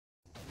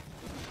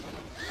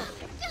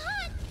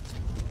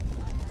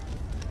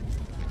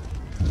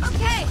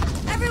Okay,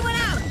 everyone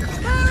out!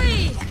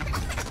 Hurry!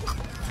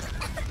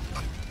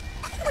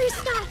 Where's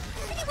Scott?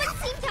 Anyone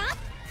seen Doc?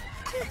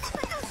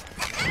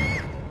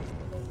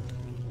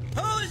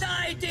 Whose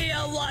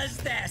idea was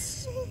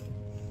this?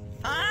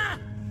 Huh?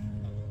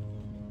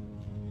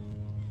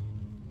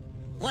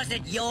 Was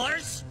it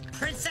yours,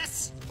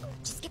 princess?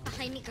 Just get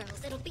behind me,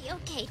 girls. It'll be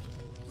okay.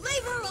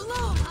 Leave her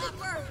alone,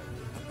 Hopper!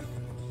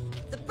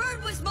 The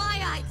bird was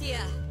my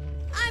idea.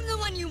 I'm the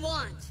one you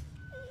want.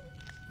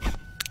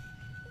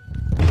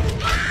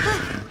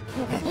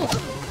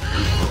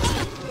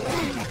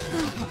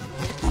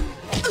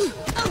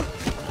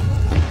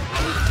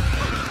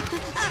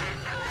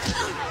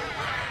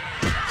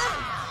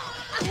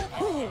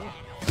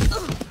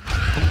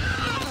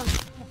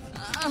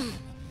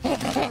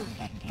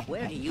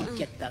 Where do you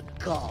get the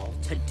gall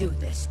to do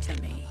this to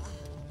me?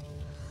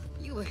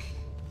 You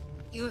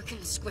were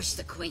gonna squish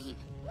the queen.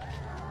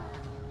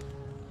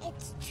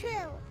 It's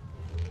true.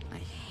 I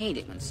hate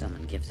it when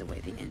someone gives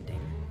away the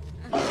ending.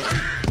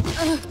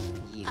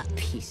 You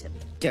piece of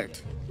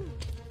dirt.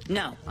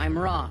 No, I'm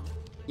wrong.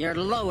 You're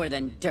lower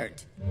than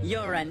dirt.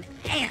 You're an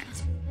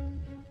ant.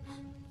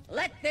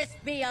 Let this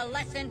be a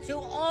lesson to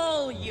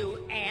all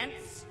you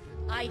ants.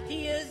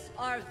 Ideas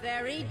are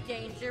very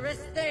dangerous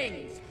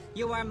things.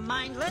 You are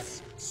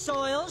mindless,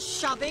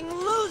 soil-shoving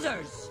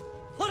losers.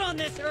 Put on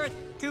this earth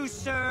to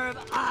serve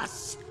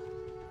us.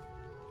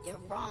 You're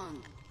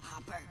wrong,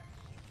 Hopper.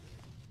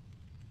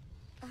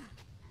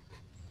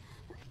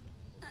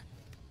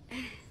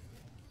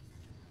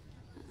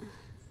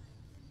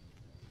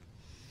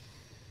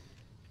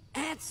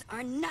 Ants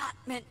are not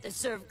meant to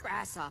serve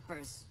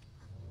grasshoppers.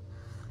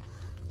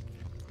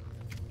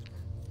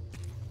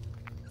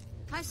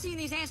 I've seen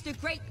these ants do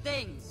great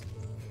things.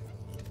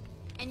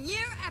 And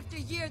year after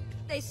year,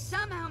 they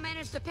somehow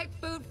manage to pick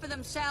food for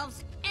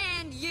themselves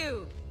and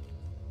you.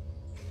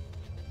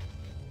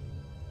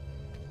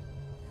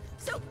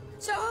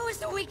 So who is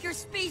the weaker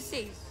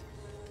species?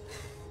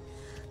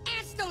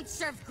 Ants don't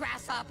serve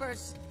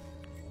grasshoppers.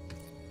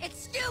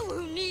 It's you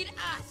who need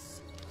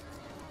us.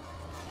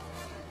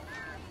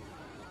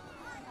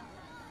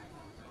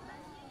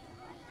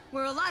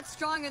 We're a lot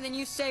stronger than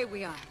you say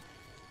we are.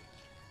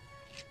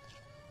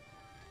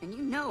 And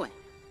you know it,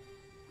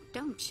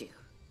 don't you?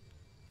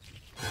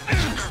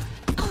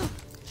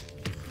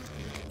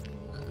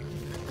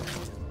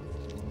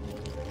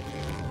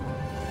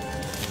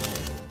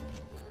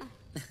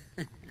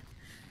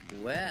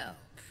 Well,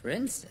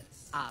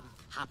 princess.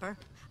 Hopper,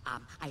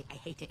 I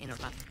hate to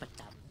interrupt, but,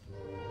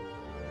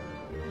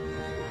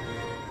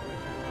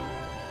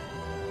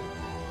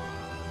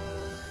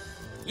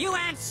 You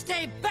ants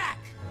stay back!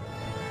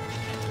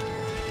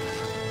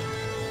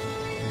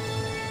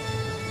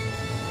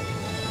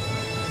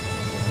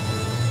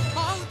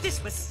 Oh,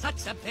 this was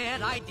such a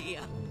bad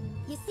idea.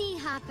 You see,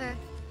 Hopper,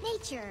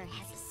 nature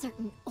has a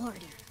certain order.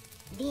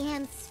 The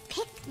ants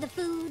pick the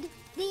food,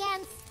 the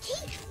ants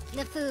keep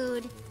the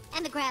food,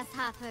 and the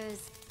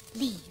grasshoppers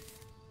leave.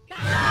 I'm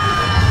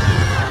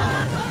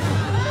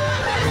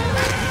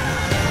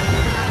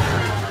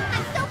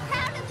so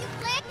proud of you,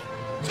 Flick!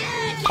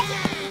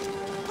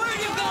 Where are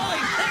you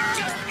going? They're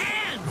just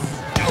ants!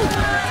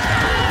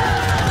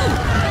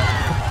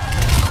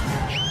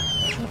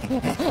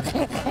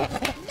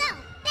 No!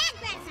 Bad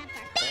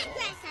grasshopper! Bad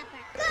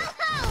grasshopper! Go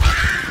home!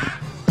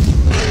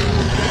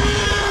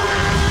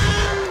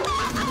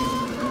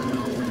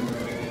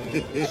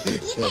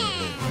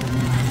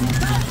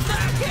 Come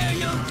back here,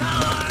 you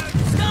coward!